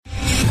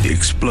The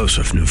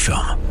explosive new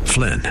film,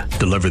 Flynn,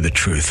 Deliver the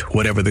Truth,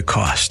 Whatever the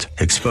Cost,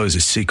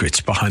 exposes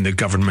secrets behind the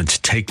government's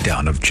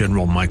takedown of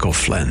General Michael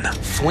Flynn.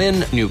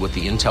 Flynn knew what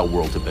the intel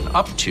world had been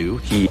up to.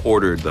 He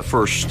ordered the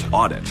first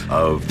audit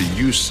of the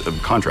use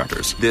of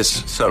contractors.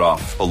 This set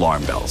off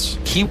alarm bells.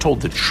 He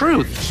told the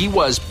truth. He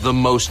was the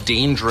most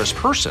dangerous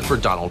person for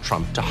Donald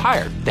Trump to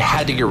hire. They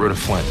had to get rid of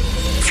Flynn.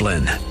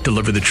 Flynn,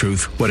 Deliver the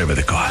Truth, Whatever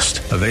the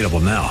Cost. Available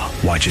now.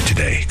 Watch it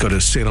today. Go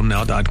to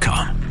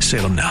salemnow.com.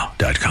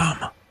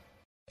 salemnow.com.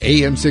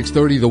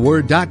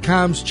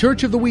 AM630TheWord.com's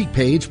Church of the Week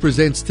page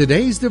presents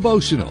today's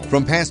devotional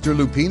from Pastor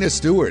Lupina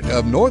Stewart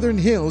of Northern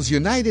Hills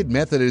United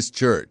Methodist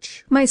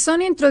Church. My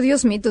son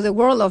introduced me to the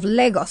world of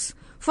Legos.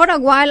 For a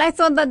while, I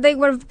thought that they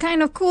were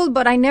kind of cool,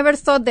 but I never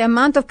thought the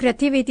amount of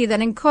creativity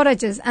that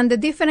encourages and the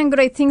different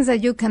great things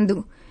that you can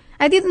do.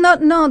 I did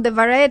not know the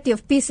variety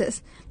of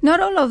pieces. Not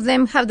all of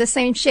them have the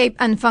same shape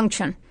and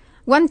function.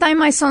 One time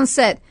my son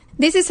said,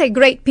 "This is a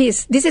great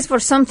piece. This is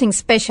for something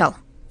special."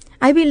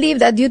 I believe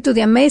that due to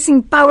the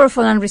amazing,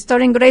 powerful, and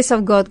restoring grace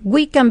of God,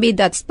 we can be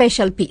that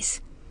special piece.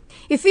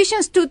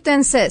 Ephesians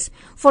 2:10 says,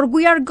 "For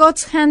we are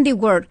God's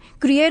handiwork,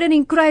 created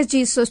in Christ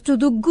Jesus to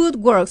do good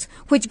works,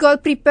 which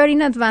God prepared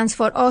in advance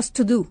for us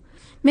to do."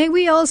 May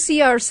we all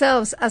see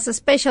ourselves as a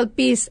special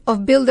piece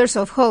of builders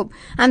of hope,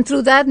 and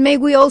through that, may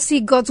we all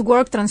see God's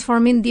work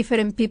transforming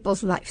different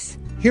people's lives.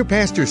 Hear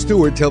Pastor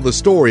Stewart tell the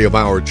story of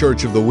our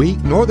Church of the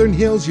Week, Northern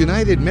Hills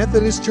United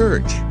Methodist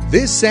Church,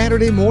 this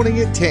Saturday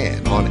morning at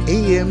 10 on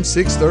AM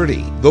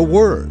 630, The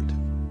Word.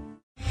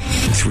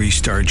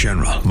 Three-star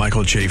General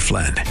Michael J.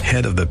 Flynn,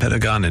 head of the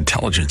Pentagon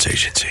Intelligence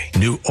Agency,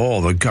 knew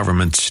all the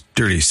government's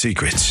dirty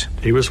secrets.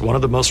 He was one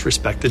of the most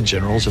respected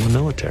generals in the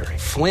military.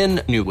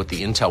 Flynn knew what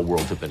the intel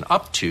world had been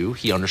up to.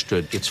 He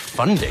understood its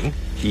funding.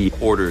 He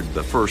ordered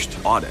the first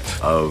audit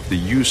of the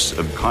use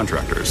of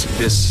contractors.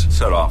 This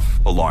set off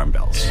alarm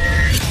bells.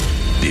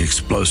 The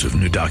explosive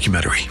new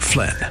documentary,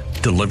 Flynn,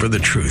 Deliver the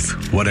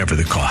Truth, Whatever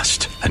the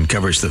Cost,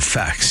 uncovers the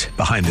facts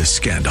behind this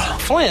scandal.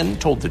 Flynn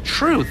told the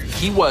truth.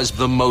 He was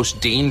the most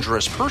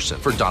dangerous person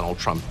for Donald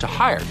Trump to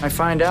hire. I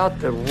find out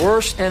the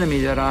worst enemy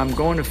that I'm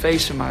going to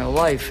face in my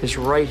life is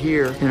right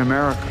here in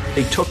America.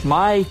 They took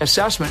my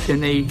assessment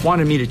and they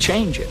wanted me to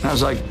change it. And I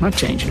was like, I'm not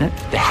changing it.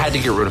 They had to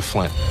get rid of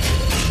Flynn.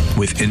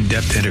 With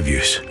in-depth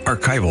interviews,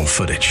 archival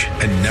footage,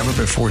 and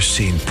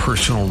never-before-seen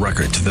personal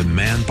records of the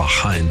man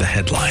behind the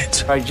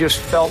headlines. I just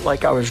felt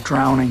like I was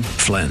drowning.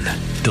 Flynn,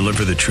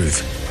 Deliver the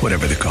Truth,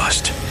 Whatever the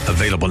Cost.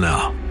 Available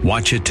now.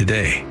 Watch it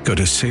today. Go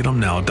to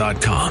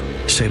salemnow.com.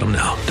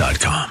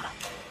 salemnow.com.